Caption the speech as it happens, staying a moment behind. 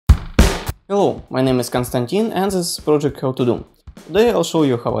Hello, my name is Konstantin and this is project How to Do. Today I'll show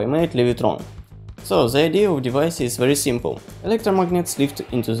you how I made levitron. So the idea of device is very simple. Electromagnets lift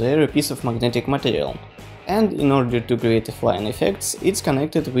into the air a piece of magnetic material, and in order to create a flying effects, it's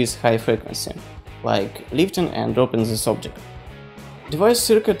connected with high frequency, like lifting and dropping this object. Device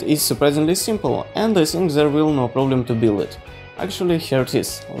circuit is surprisingly simple, and I think there will no problem to build it. Actually, here it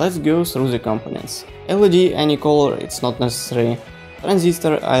is. Let's go through the components. LED any color, it's not necessary.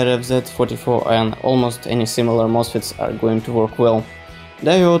 Transistor IRFZ44 and almost any similar MOSFETs are going to work well.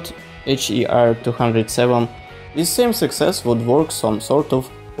 Diode HER207. With same success would work some sort of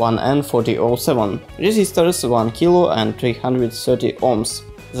 1N4007. Resistors 1 kilo and 330 ohms.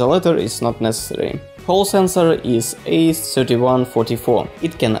 The latter is not necessary. Hall sensor is ACE3144.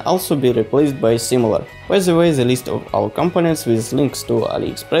 It can also be replaced by similar. By the way, the list of all components with links to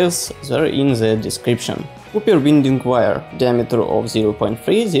AliExpress are in the description. Copper binding wire, diameter of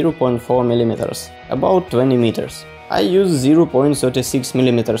 0.3–0.4 mm, about 20 meters. I use 0.36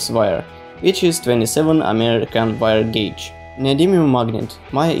 mm wire, which is 27 American wire gauge. Neodymium magnet,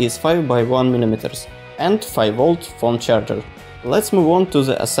 mine is 5 by 1 mm, and 5V phone charger. Let's move on to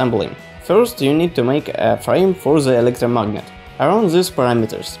the assembly. First, you need to make a frame for the electromagnet, around these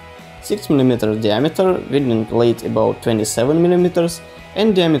parameters: 6 mm diameter, winding plate about 27 mm,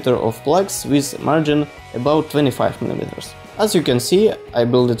 and diameter of plugs with margin about 25 mm. As you can see, I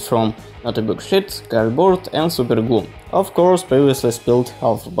built it from notebook sheet, cardboard and super glue. Of course, previously spilled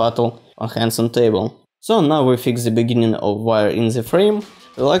half a bottle on hands on table. So now we fix the beginning of wire in the frame,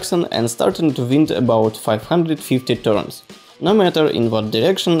 relaxing and starting to wind about 550 turns. No matter in what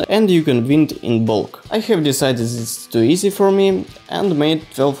direction, and you can wind in bulk. I have decided it's too easy for me and made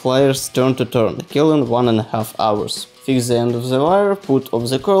 12 wires turn to turn, killing 1.5 hours. Fix the end of the wire, put off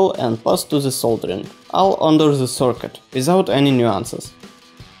the coil and pass to the soldering, all under the circuit, without any nuances.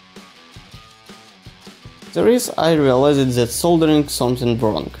 There is, I realized that soldering something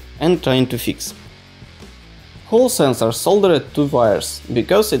wrong, and trying to fix. Hall sensor soldered 2 wires,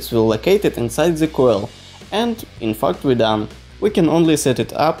 because it's well located inside the coil. And, in fact, we're done. We can only set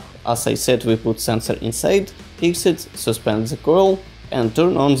it up. As I said, we put sensor inside, fix it, suspend the coil and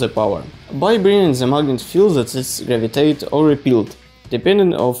turn on the power. By bringing the magnet feel that it's gravitate or repelled,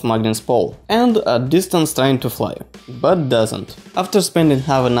 depending on magnet's pole, and at distance trying to fly, but doesn't. After spending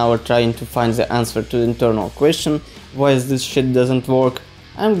half an hour trying to find the answer to the internal question, why this shit doesn't work,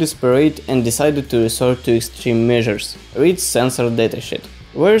 I'm desperate and decided to resort to extreme measures, read sensor datasheet,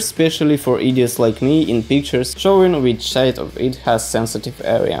 where specially for idiots like me in pictures showing which side of it has sensitive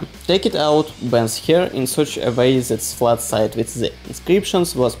area. Take it out, bends here in such a way that flat side with the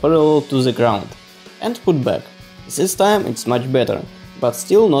inscriptions was parallel to the ground, and put back. This time it's much better, but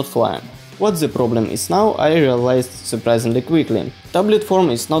still not flying. What the problem is now, I realized surprisingly quickly. Tablet form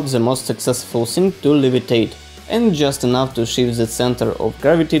is not the most successful thing to levitate, and just enough to shift the center of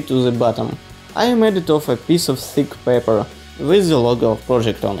gravity to the bottom. I made it off a piece of thick paper with the logo of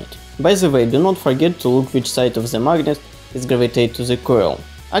project on it. By the way, do not forget to look which side of the magnet is gravitate to the coil.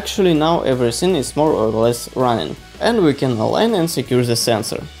 Actually now everything is more or less running, and we can align and secure the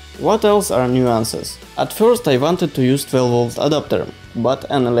sensor. What else are nuances? At first I wanted to use 12V adapter, but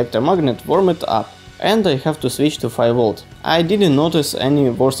an electromagnet warmed it up, and I have to switch to 5V. I didn't notice any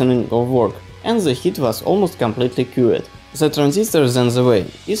worsening of work, and the heat was almost completely cured. The transistor then the way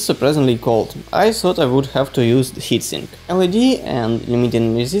is surprisingly cold. I thought I would have to use the heatsink. LED and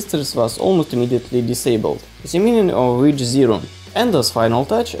limiting resistors was almost immediately disabled, the meaning of which 0. And as final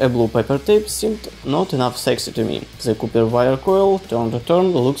touch, a blue paper tape seemed not enough sexy to me. The copper wire coil turn to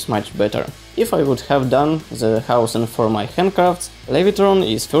turn looks much better. If I would have done the housing for my handcrafts, levitron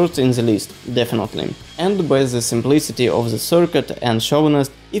is first in the list, definitely. And by the simplicity of the circuit and showness,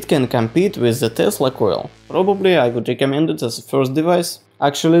 it can compete with the Tesla coil. Probably I would recommend it as a first device.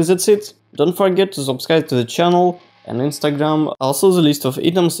 Actually, that's it. Don't forget to subscribe to the channel and Instagram, also the list of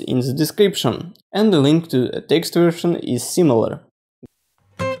items in the description, and the link to a text version is similar.